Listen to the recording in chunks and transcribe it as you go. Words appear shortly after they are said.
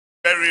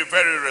very,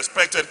 very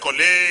respected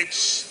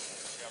colleagues,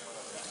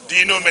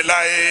 Dino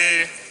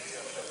Melaye,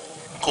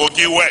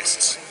 Kogi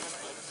West.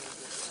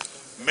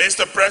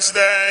 Mr.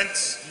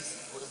 President,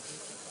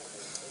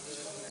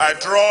 I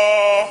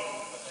draw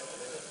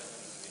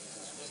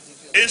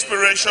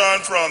inspiration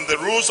from the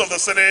rules of the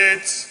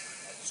Senate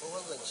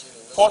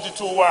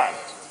 42.1.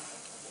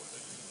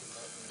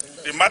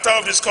 The matter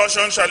of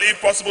discussion shall, if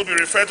possible, be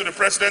referred to the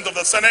President of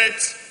the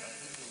Senate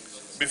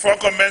before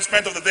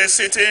commencement of the day's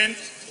sitting,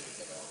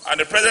 and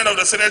the President of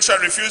the Senate shall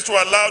refuse to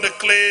allow the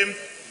claim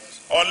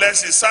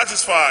unless he is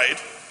satisfied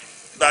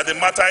that the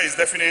matter is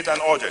definite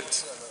and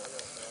urgent.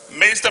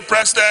 Mr.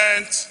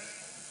 President,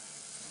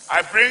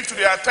 I bring to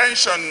the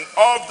attention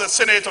of the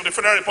Senate of the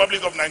Federal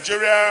Republic of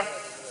Nigeria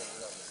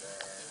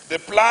the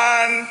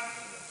plan,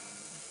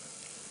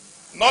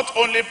 not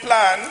only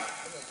plan,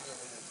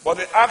 but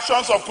the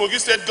actions of Kogi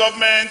State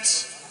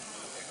Govt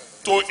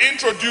to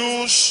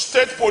introduce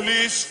state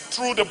police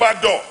through the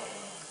back door.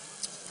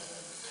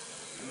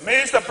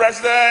 Mr.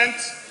 President,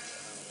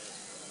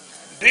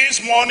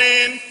 this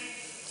morning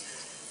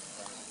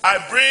I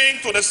bring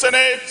to the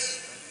Senate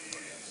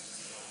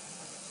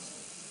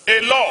a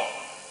law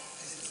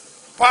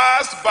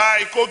passed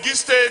by Kogi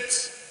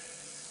State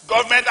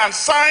Govt and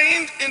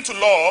signed into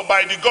law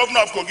by the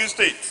Governor of Kogi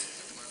State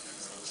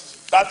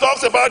that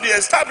talks about the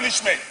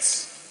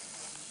establishment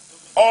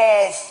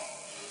of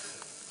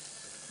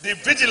the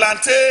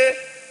vigilante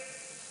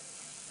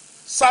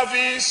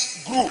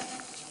service group.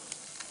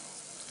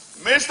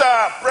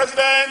 Mr.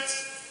 President,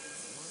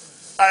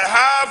 I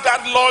have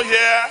that law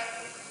here.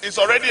 It's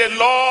already a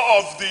law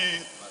of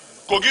the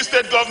Kogi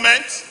State Govt.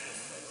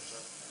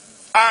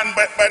 And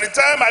by the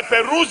time I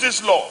peruse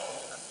this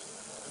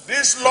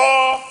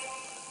law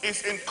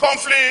is in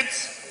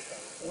conflict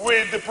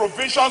with the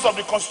provisions of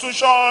the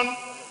Constitution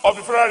of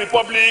the Federal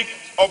Republic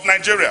of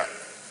Nigeria.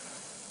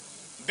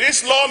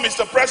 This law,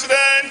 Mr.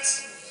 President,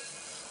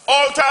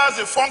 alters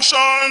the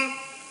function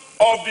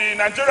of the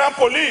Nigerian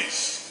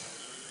police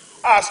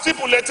as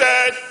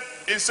stipulated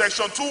in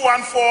Section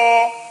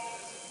 214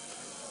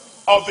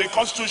 of the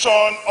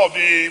Constitution of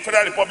the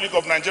Federal Republic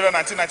of Nigeria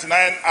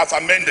 1999 as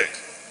amended.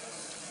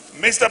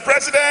 Mr.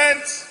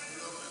 President,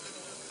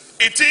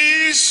 it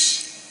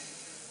is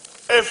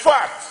a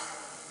fact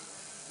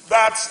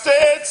that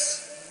states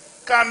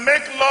can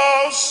make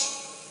laws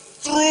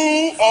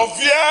through or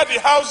via the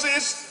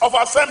houses of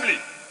assembly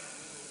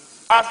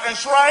as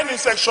enshrined in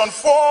Section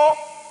 4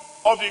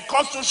 of the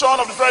Constitution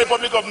of the Federal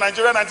Republic of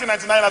Nigeria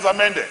 1999 as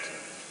amended.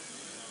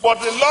 But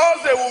the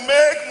laws they will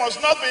make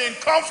must not be in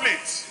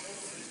conflict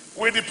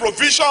with the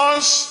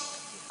provisions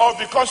of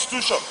the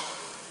Constitution.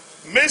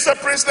 Mr.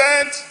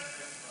 President,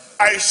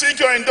 I seek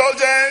your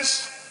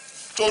indulgence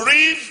to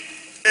read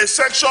a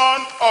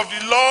section of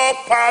the law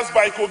passed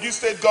by Kogi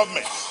State Govt.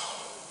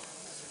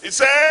 It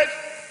said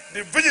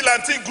the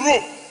vigilante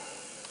group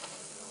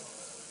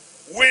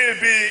will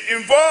be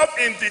involved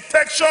in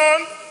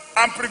detection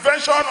and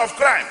prevention of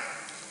crime,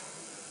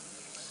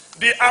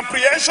 the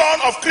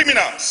apprehension of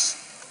criminals,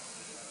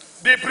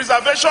 the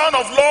preservation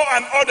of law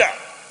and order,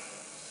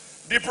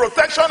 the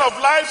protection of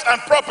lives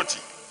and property,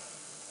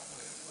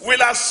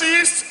 will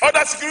assist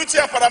other security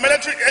and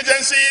paramilitary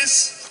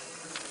agencies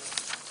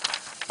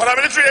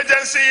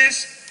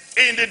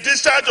in the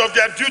discharge of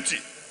their duty,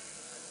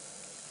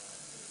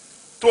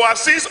 to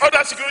assist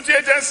other security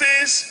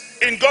agencies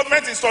in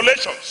government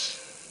installations,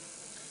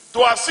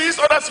 to assist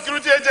other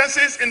security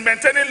agencies in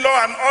maintaining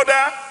law and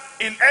order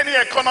in any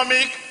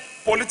economic,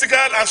 political,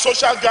 and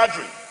social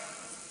gathering.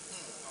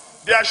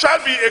 There shall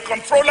be a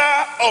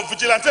controller of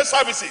vigilante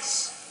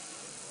services.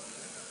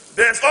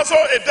 There is also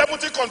a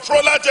deputy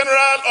controller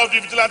general of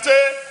the vigilante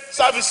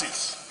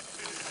services.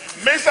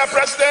 Mr.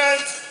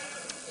 President,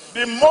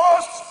 the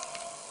most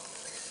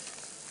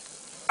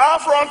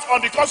affront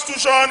on the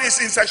Constitution is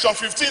in Section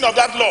 15 of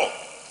that law.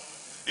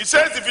 It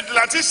says the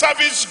vigilante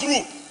service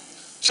group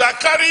shall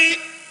carry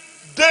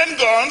den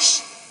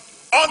guns,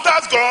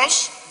 hunters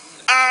guns,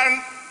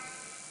 and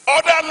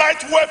other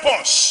light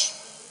weapons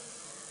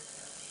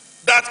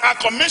that are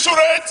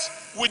commensurate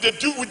with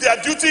their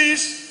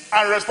duties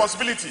and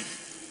responsibilities.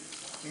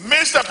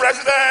 Mr.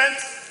 President,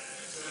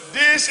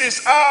 this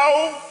is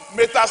how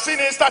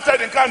Metasini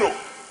started in Kano.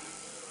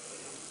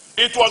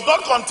 It was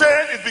not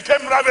contained, it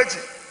became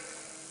ravaging.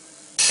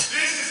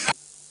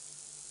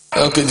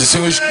 Okay,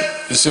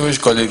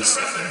 distinguished colleagues,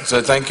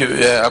 so thank you.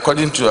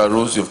 According to our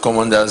rules, you've come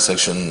under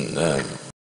Section